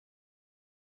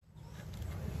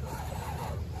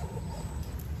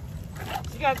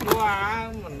gas gua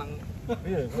menang.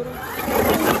 Iya.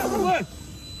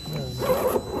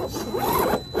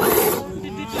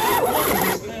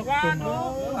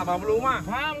 Apa belum mah?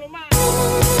 Belum mah.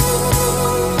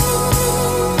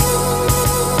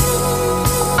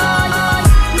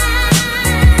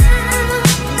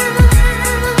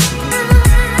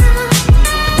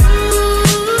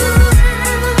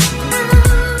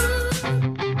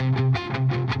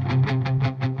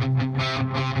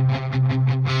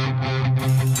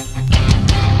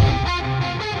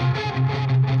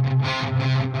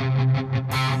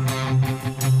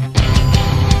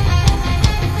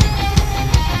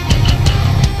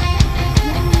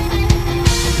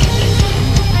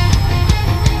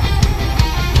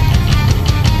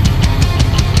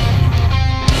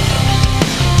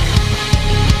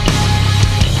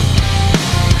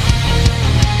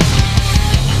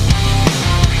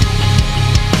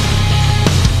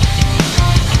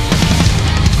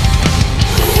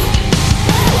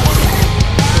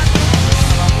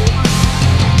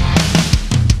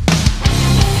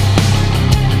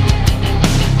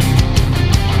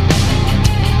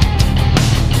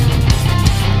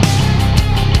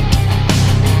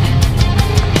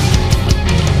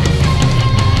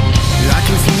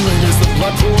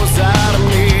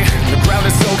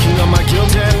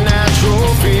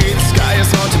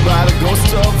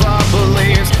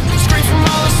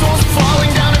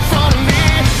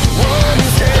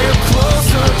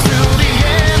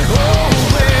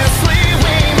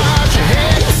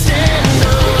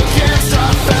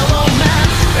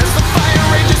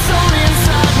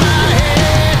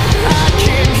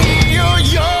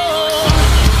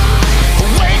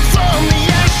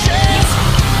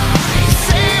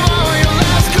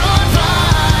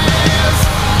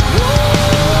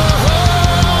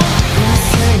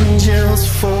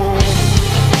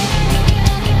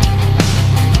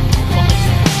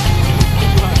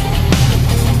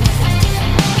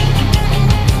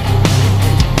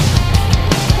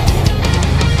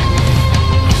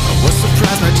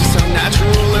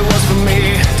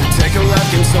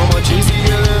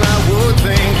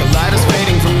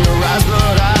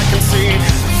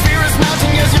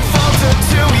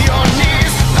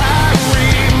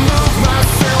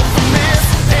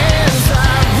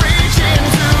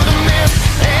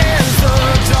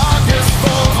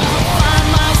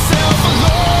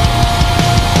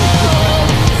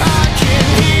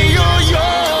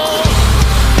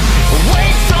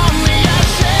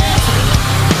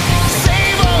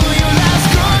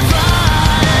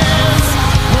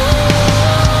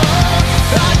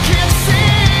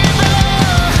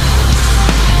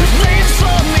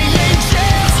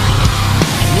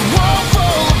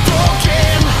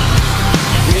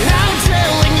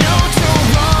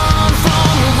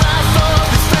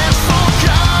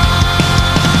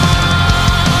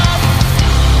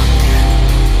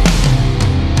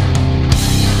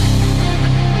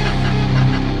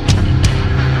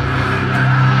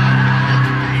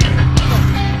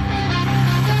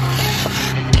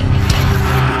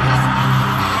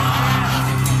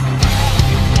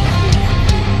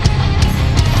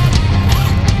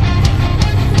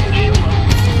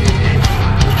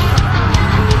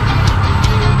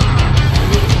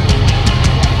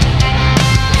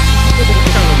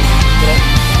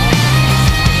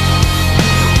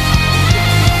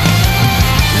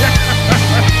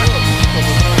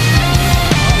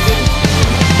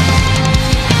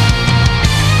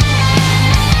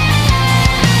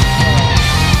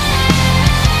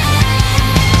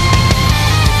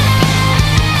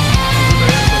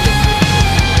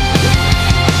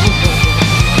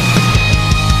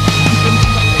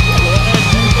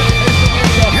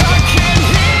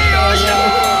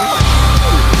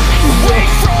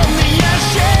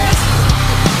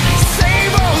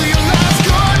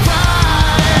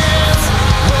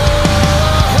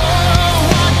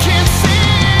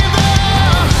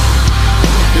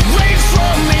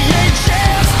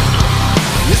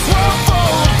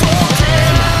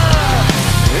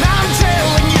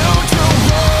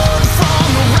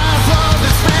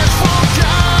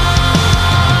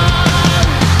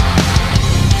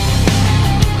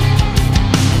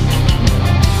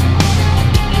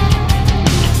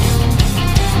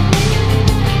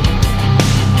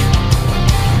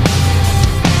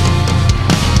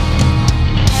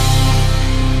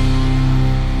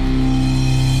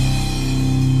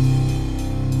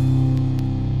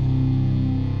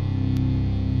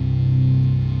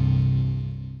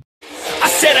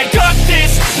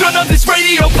 None of this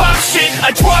radio pop shit. I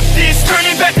drop this,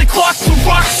 turning back the clock to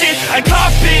rock shit. I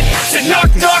cop it, said knock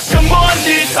knock, I'm on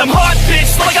this. I'm hot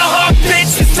bitch, like a hot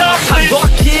bitch, it's tough. I'm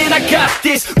locked in, I got got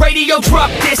this, radio drop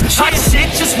this. Hot shit,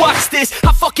 just watch this,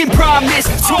 I fucking promise.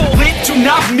 Too lit, do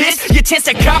not miss your chance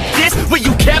to cop this. Will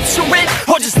you capture it,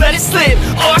 or just let it slip?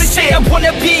 Oh, they say I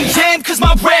wanna be him, cause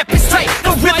my rap is tight.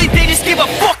 But really they just give a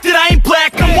fuck that I ain't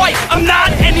black, I'm white. I'm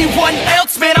not anyone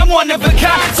else, man, I'm one of a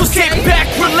kind. So sit back,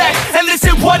 relax, and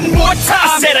listen one more time.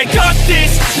 I said I got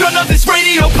this, none of this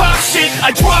radio pop shit.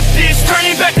 I drop this,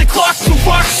 turning back the clock to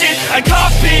rock shit. I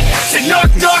cop it, said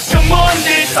knock knock, I'm on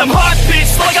this. I'm hot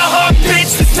bitch, like a hot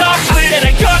bitch, the top lit. I said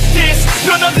I got this,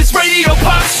 none of this radio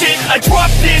pop shit. I drop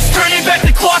this, turning back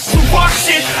the clock to rock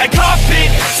shit. I cop it,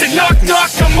 said knock knock,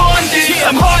 I'm on this.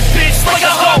 I'm hot bitch, like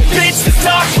a hot bitch, the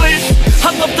top lit.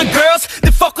 I love the girls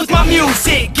that fuck with my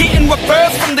music, getting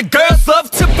referrals from the girls, love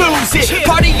to booze it.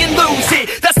 Party and lose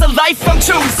it, that's the life I'm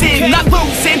choosing. Not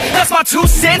losing, that's my 2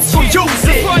 cents, so use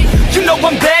it. You know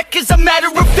I'm back, as a matter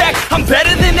of fact, I'm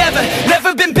better than ever,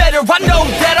 never been better, I know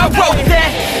that, I wrote that.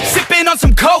 Sipping on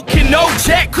some coke and no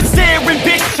jack, could stare and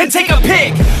bitch and take a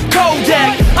pic,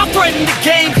 Kodak. I threaten the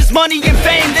game, cause money and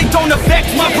fame, they don't affect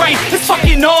my brain, it's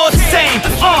fucking all the same.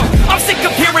 I'm sick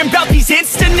of hearing about these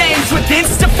insta